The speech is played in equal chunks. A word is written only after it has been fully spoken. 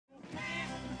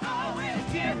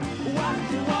what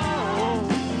you want.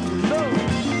 No,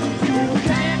 you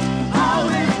can't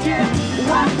always get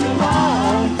what you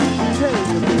want.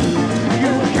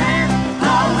 You can't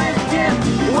always get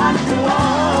what you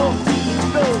want.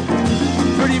 No,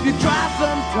 but if you try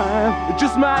sometime, you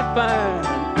just might find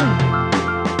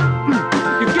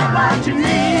you get what you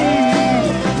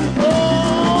need.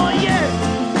 Oh yeah.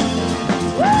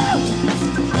 Woo!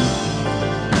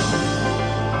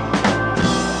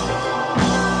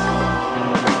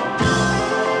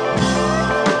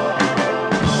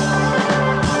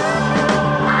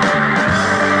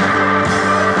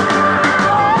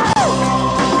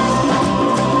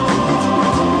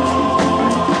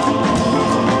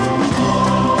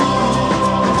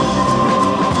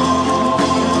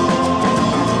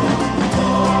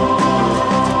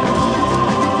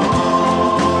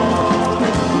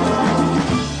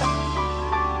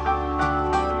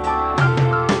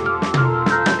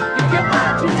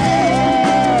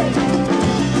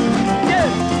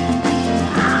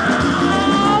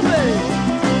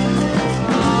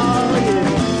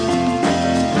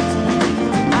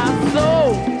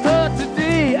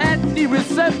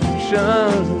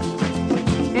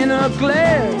 In her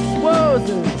glass was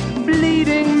a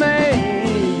bleeding man.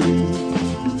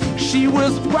 She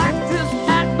was practiced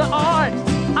at the art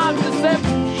of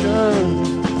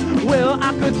deception. Well,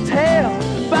 I could tell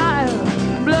by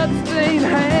her bloodstained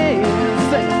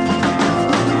hands.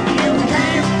 You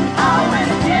can't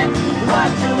always get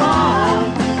what you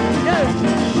want.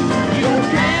 You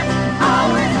can't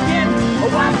always get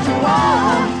what you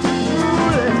want.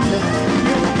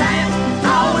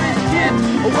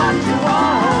 What you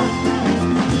want.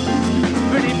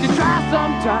 But if you try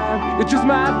sometime, you just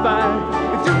might find,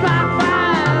 you just might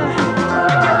find you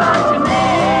get what you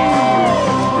need.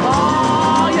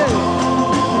 Oh yeah.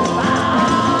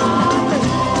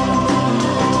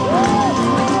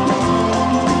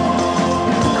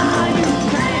 You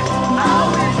can't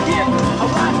always get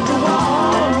what you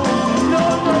want. No,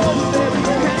 baby,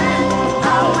 you can't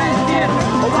always get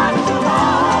what you want.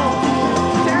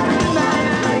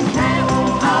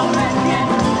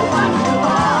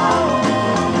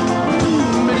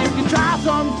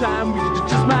 Time you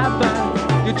just might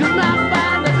find, you just might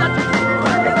find that that's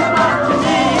what you need. Oh,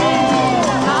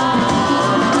 yeah.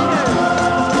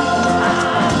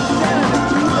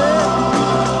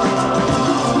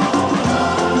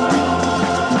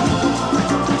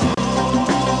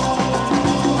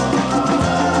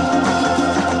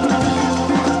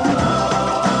 I'm telling the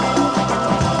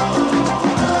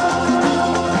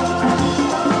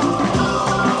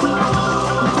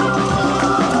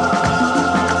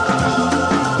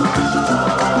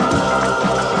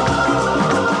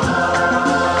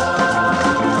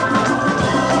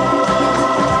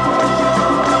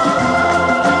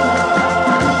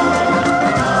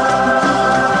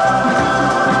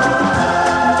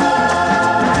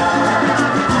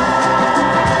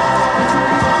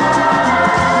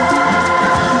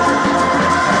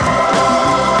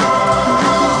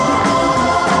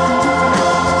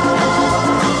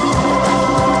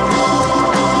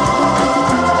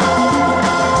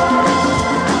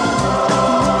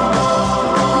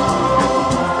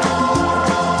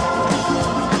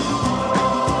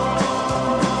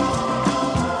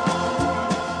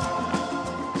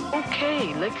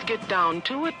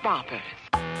To it, boppers.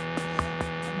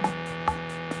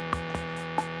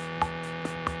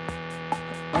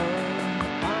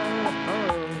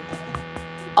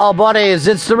 Oh, buddies,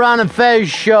 it's the Ron and Fez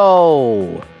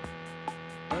show.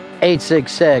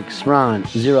 866 Ron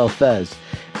Zero Fez.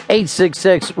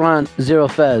 866 Ron Zero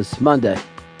Fez. Monday,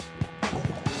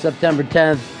 September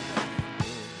 10th.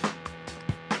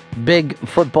 Big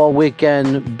football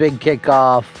weekend, big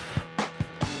kickoff.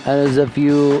 And as if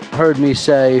you heard me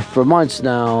say for months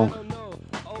now,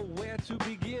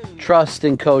 trust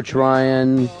in Coach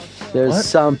Ryan. There's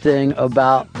something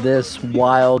about this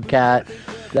Wildcat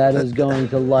that is going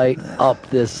to light up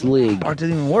this league. It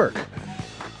didn't even work.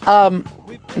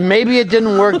 Maybe it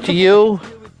didn't work to you.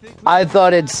 I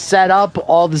thought it set up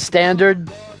all the standard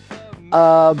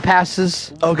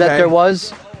passes that there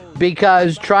was.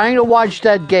 Because trying to watch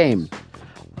that game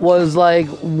was like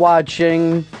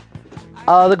watching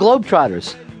the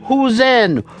Globetrotters. Who's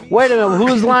in? Wait a minute.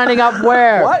 Who's lining up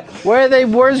where? What?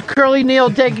 Where's Curly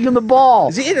Neal taking the ball?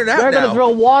 Is he in or out They're going now? to throw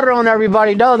water on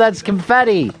everybody. No, that's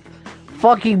confetti.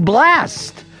 Fucking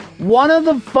blast. One of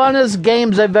the funnest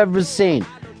games I've ever seen.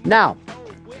 Now,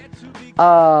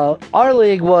 our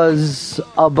league was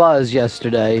a buzz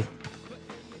yesterday.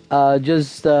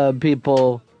 Just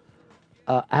people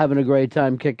having a great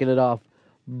time kicking it off.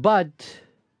 But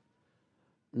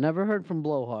never heard from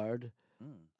Blowhard.